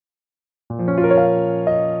In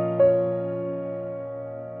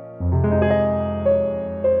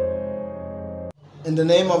the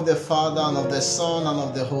name of the Father, and of the Son, and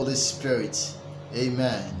of the Holy Spirit.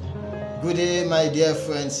 Amen. Good day, my dear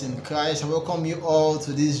friends in Christ. I welcome you all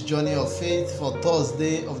to this journey of faith for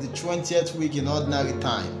Thursday of the 20th week in Ordinary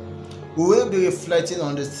Time. We will be reflecting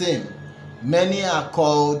on the theme, many are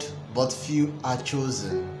called, but few are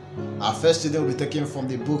chosen. Our first reading will be taken from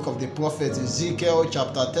the book of the prophet Ezekiel,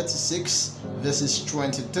 chapter 36, verses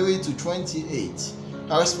 23 to 28.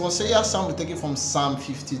 Our responsorial psalm will be taken from Psalm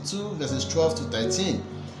 52, verses 12 to 13.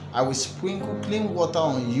 I will sprinkle clean water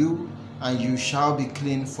on you, and you shall be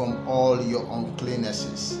clean from all your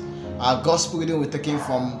uncleannesses. Our gospel reading will be taken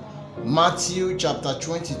from Matthew chapter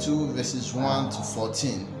 22, verses 1 to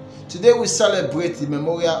 14. Today we celebrate the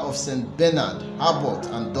memorial of St. Bernard, Abbot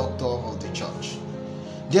and Doctor of the Church.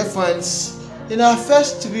 Dear friends, in our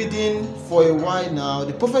first reading for a while now,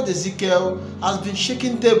 the prophet Ezekiel has been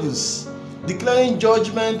shaking tables, declaring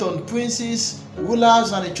judgment on princes,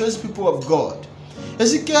 rulers, and the chosen people of God.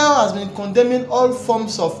 Ezekiel has been condemning all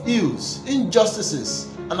forms of ills, injustices,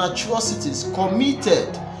 and atrocities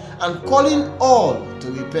committed and calling all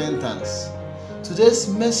to repentance. Today's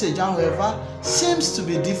message, however, seems to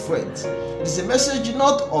be different. It is a message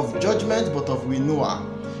not of judgment but of renewal.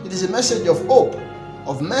 It is a message of hope,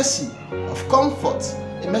 of mercy, of comfort,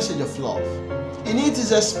 a message of love. In it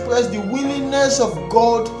is expressed the willingness of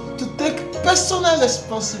God to take personal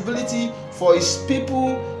responsibility for his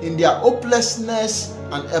people in their hopelessness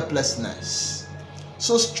and helplessness.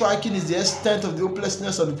 So striking is the extent of the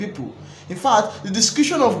hopelessness of the people. In fact, the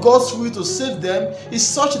description of God's will to save them is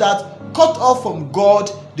such that, cut off from God,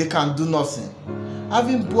 they can do nothing.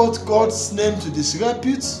 Having brought God's name to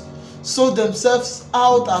disrepute, sold themselves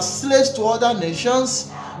out as slaves to other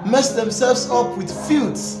nations, messed themselves up with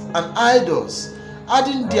filth and idols,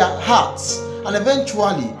 hardened their hearts, and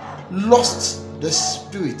eventually lost the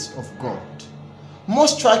Spirit of God. More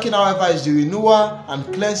striking, however, is the renewal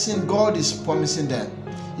and cleansing God is promising them.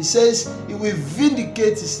 He says he will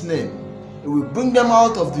vindicate his name. He will bring them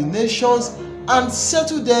out of the nations and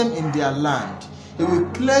settle them in their land. He will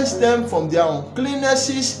cleanse them from their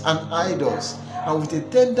uncleannesses and idols. And with a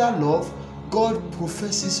tender love, God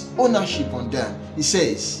professes ownership on them. He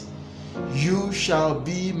says, "You shall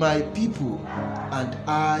be my people, and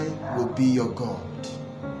I will be your God."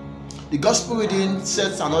 The gospel reading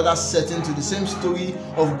sets another setting to the same story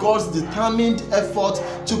of God's determined effort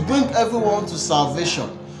to bring everyone to salvation,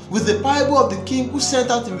 with the parable of the king who sent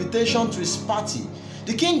out invitation to his party.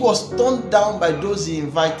 The king was turned down by those he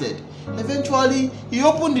invited. Eventually, he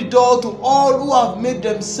opened the door to all who have made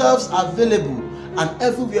themselves available, and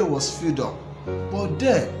everywhere was filled up. But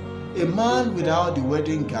then, a man without the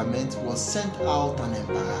wedding garment was sent out and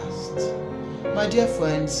embarrassed. My dear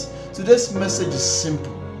friends, today's message is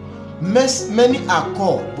simple. Many are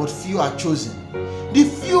called, but few are chosen. The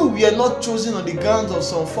few were not chosen on the grounds of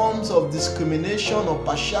some forms of discrimination or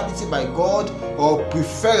partiality by God or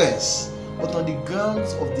preference, but on the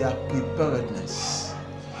grounds of their preparedness.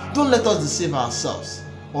 Don't let us deceive ourselves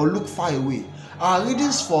or look far away. Our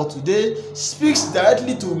readings for today speaks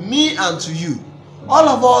directly to me and to you. All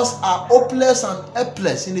of us are hopeless and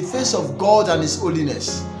helpless in the face of God and his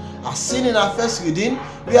holiness. As seen in our first reading,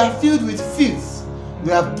 we are filled with filth. We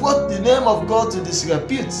have brought the name of God to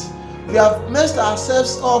disrepute. We have messed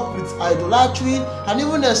ourselves up with idolatry and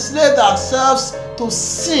even enslaved ourselves to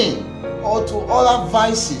sin or to other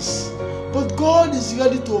vices. But God is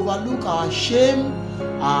ready to overlook our shame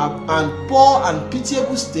and poor and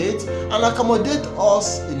pitiable state and accommodate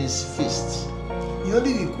us in his feast. He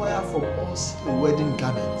only requires from us a wedding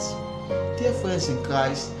garment. Dear friends in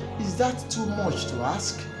Christ, is that too much to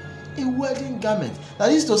ask? A wedding garment.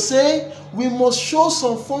 That is to say, we must show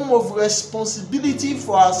some form of responsibility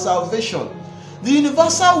for our salvation. The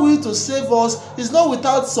universal will to save us is not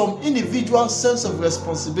without some individual sense of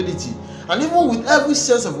responsibility. And even with every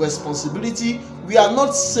sense of responsibility, we are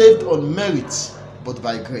not saved on merit, but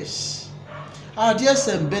by grace. Our dear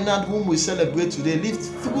St. Bernard, whom we celebrate today, lived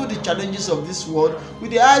through the challenges of this world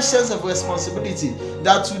with a high sense of responsibility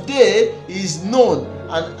that today is known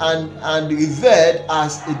and revered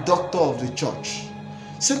as a doctor of the church.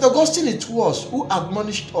 St. Augustine it was who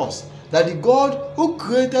admonished us that the God who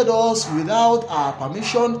created us without our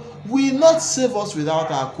permission will not save us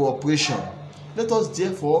without our cooperation. Let us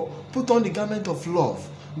therefore put on the garment of love,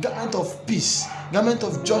 garment of peace, garment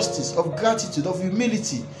of justice, of gratitude, of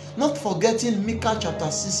humility, not forgetting Micah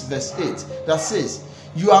chapter 6 verse 8 that says,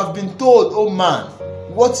 "You have been told, O man,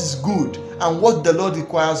 what is good and what the Lord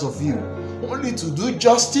requires of you, only to do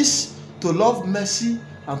justice, to love mercy,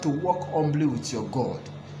 and to walk humbly with your God,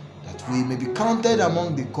 that we may be counted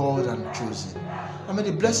among the called and chosen. And may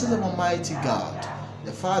the blessings of Almighty God,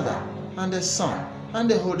 the Father, and the Son, and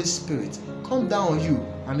the Holy Spirit come down on you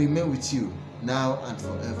and remain with you now and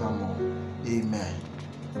forevermore. Amen.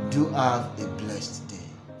 Do have a blessed day.